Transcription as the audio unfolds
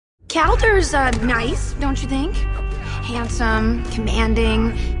Calder's, nice, don't you think? Handsome,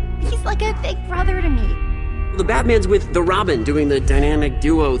 commanding. He's like a big brother to me. The Batman's with the Robin doing the dynamic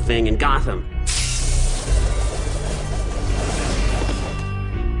duo thing in Gotham.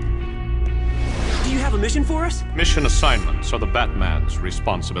 Do you have a mission for us? Mission assignments are the Batman's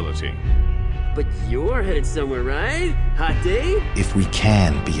responsibility. But you're headed somewhere, right? Hot day? If we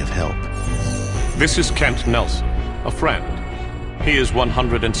can be of help. This is Kent Nelson, a friend. He is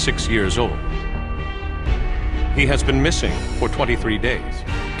 106 years old. He has been missing for 23 days.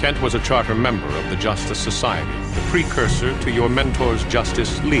 Kent was a charter member of the Justice Society, the precursor to your mentor's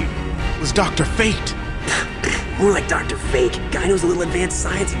Justice League. It was Dr. Fate. More like Dr. Fake. Guy knows a little advanced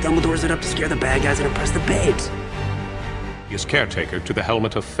science. He Dumbledores it up to scare the bad guys and impress the babes. He is caretaker to the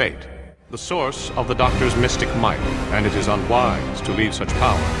Helmet of Fate, the source of the Doctor's mystic might, and it is unwise to leave such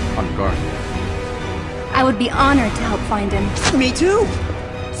power unguarded. I would be honored to help find him. Me too!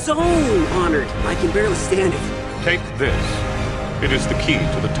 So honored. I can barely stand it. Take this. It is the key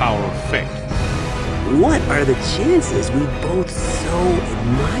to the Tower of Fate. What are the chances we both so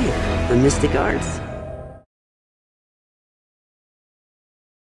admire the mystic arts?